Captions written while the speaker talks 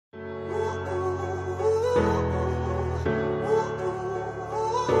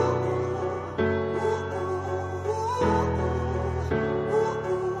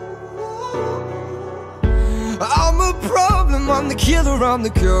I'm a problem, I'm the killer, I'm the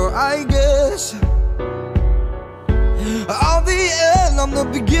cure, I guess. I'm the end, I'm the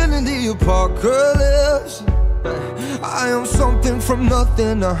beginning, the apocalypse. I am something from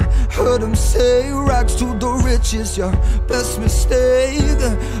nothing, I heard him say. Rags to the riches, your best mistake.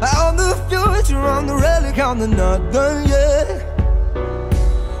 I'm the future, I'm the relic, I'm the not done yet.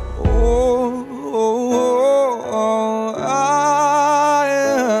 Oh, oh, oh, oh, I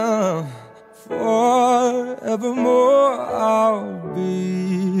am forevermore I'll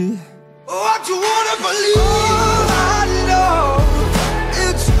be what you wanna believe. Oh, I know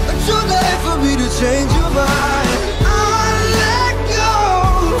it's too late for me to change your mind. I'll let go,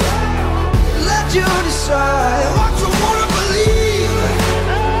 let you decide what you wanna believe.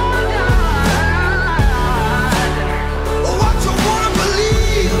 What you wanna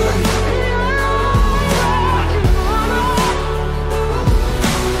believe.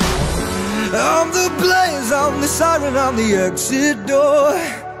 I'm the blaze, I'm the siren, I'm the exit door.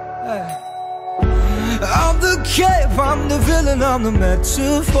 I'm the cave, I'm the villain, I'm the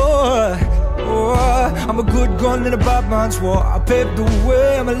metaphor. Oh, I'm a good gun in a bad man's war. I paved the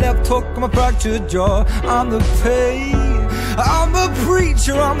way, I'm a left hook, I'm a fractured jaw. I'm the pain, I'm a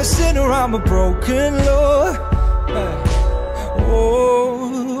preacher, I'm a sinner, I'm a broken Lord.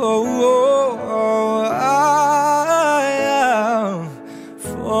 Oh, oh, oh, oh, I am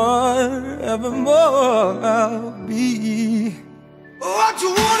forevermore I'll be what you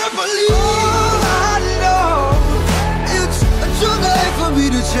wanna believe. Oh, I know it's too late for me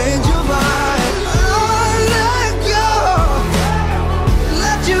to change your mind. I'll let go,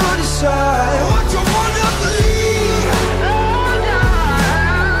 let you decide what you wanna believe.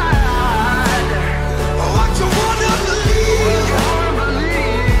 What you wanna believe.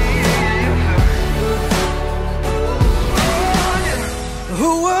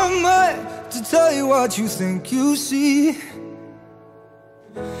 Who am I to tell you what you think you see?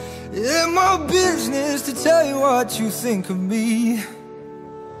 It's my business to tell you what you think of me,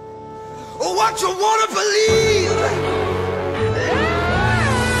 or what you wanna believe,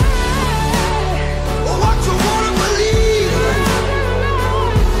 or what you wanna believe,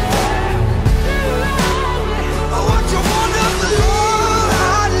 or what you wanna believe.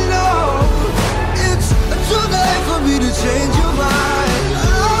 I know it's too late for me to change your mind.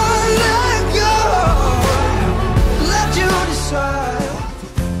 I'll let go, let you decide.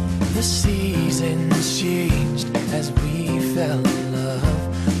 The seasons changed as we fell in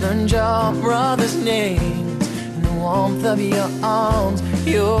love. Learned your brother's names and the warmth of your arms.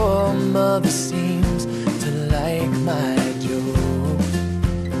 Your mother seems to like my jokes.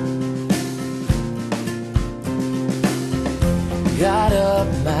 Got up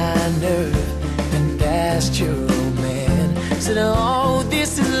my nerve and asked your old man. Said, oh,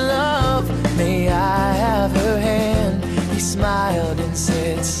 this is love, may I have her hand? He smiled and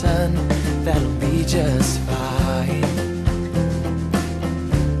said, son, that'll be just fine.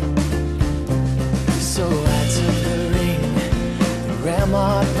 So I took the ring that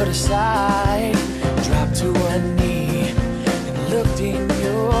Grandma put aside.